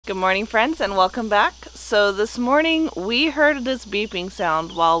Good morning, friends, and welcome back. So this morning we heard this beeping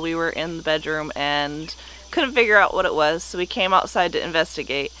sound while we were in the bedroom and couldn't figure out what it was, so we came outside to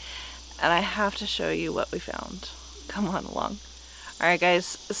investigate, and I have to show you what we found. Come on along. Alright guys,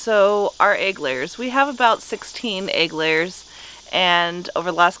 so our egg layers. We have about 16 egg layers, and over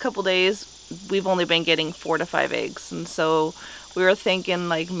the last couple days we've only been getting 4 to 5 eggs, and so we were thinking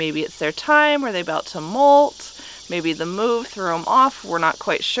like maybe it's their time, or they about to molt. Maybe the move threw them off, we're not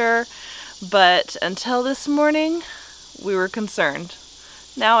quite sure. But until this morning, we were concerned.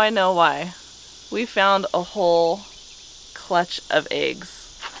 Now I know why. We found a whole clutch of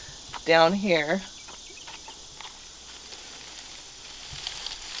eggs down here.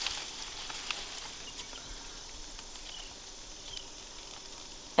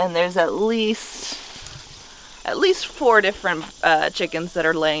 And there's at least 4 different chickens that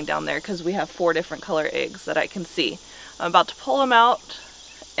are laying down there, because we have 4 different color eggs that I can see. I'm about to pull them out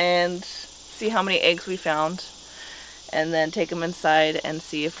and see how many eggs we found, and then take them inside and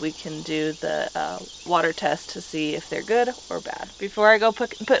see if we can do the water test to see if they're good or bad. Before I go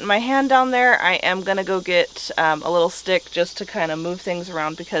putting my hand down there, I am gonna go get a little stick just to kind of move things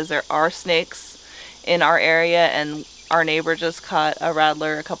around, because there are snakes in our area, and our neighbor just caught a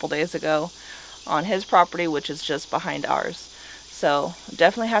rattler a couple days ago on his property, which is just behind ours. So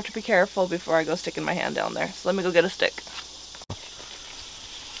definitely have to be careful before I go sticking my hand down there. So let me go get a stick.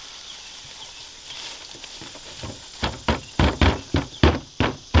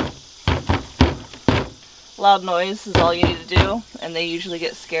 Loud noise is all you need to do, and they usually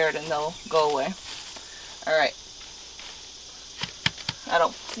get scared and they'll go away. Alright. I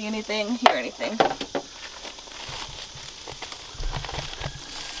don't see anything, hear anything.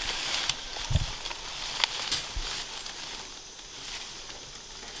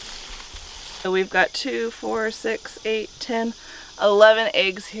 So we've got 2, 4, 6, 8, 10, 11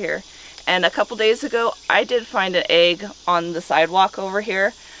 eggs here. And a couple days ago, I did find an egg on the sidewalk over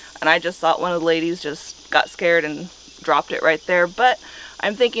here, and I just thought one of the ladies just got scared and dropped it right there. But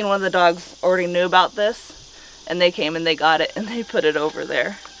I'm thinking one of the dogs already knew about this, and they came and they got it and they put it over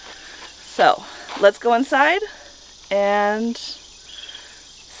there. So let's go inside and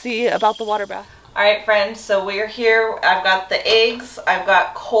see about the water bath. Alright friends, so we're here. I've got the eggs, I've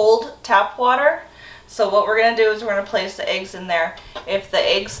got cold tap water. So what we're going to do is we're going to place the eggs in there. If the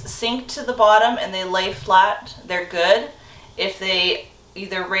eggs sink to the bottom and they lay flat, they're good. If they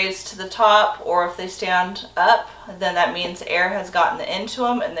either raise to the top or if they stand up, then that means air has gotten into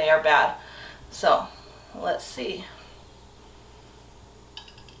them and they are bad. So let's see.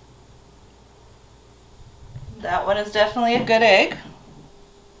 That one is definitely a good egg.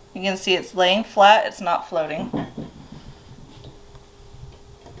 You can see it's laying flat, it's not floating.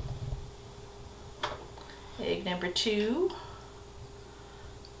 Egg number 2.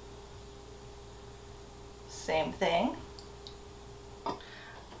 Same thing.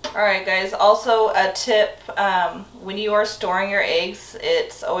 Alright guys, also a tip, when you are storing your eggs,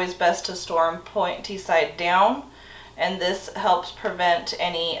 it's always best to store them pointy side down, and this helps prevent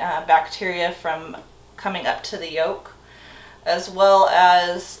any bacteria from coming up to the yolk. As well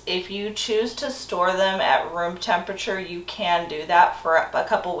as if you choose to store them at room temperature, you can do that for a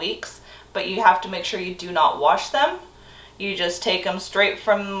couple weeks, but you have to make sure you do not wash them. You just take them straight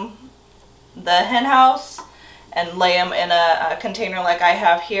from the hen house and lay them in a container like I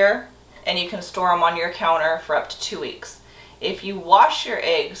have here, and you can store them on your counter for up to 2 weeks. If you wash your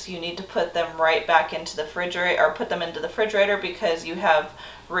eggs, you need to put them right back into the refrigerator, or put them into the refrigerator, because you have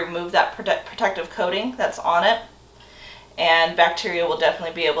removed that protective coating that's on it. And bacteria will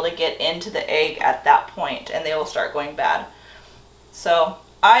definitely be able to get into the egg at that point, and they will start going bad. So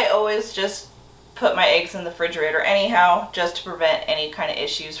I always just put my eggs in the refrigerator anyhow, just to prevent any kind of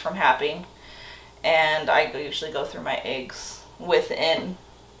issues from happening. And I usually go through my eggs within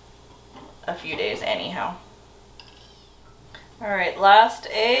a few days anyhow. Alright, last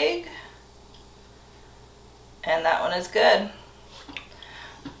egg, and that one is good.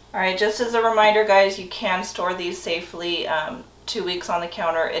 Alright, just as a reminder guys, you can store these safely 2 weeks on the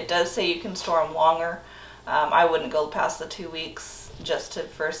counter. It does say you can store them longer. I wouldn't go past the 2 weeks just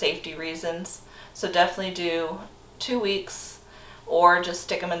for safety reasons. So definitely do 2 weeks, or just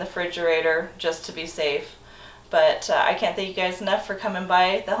stick them in the refrigerator just to be safe. But I can't thank you guys enough for coming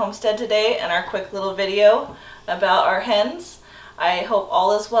by the homestead today and our quick little video about our hens. I hope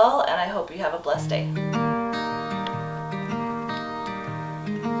all is well, and I hope you have a blessed day.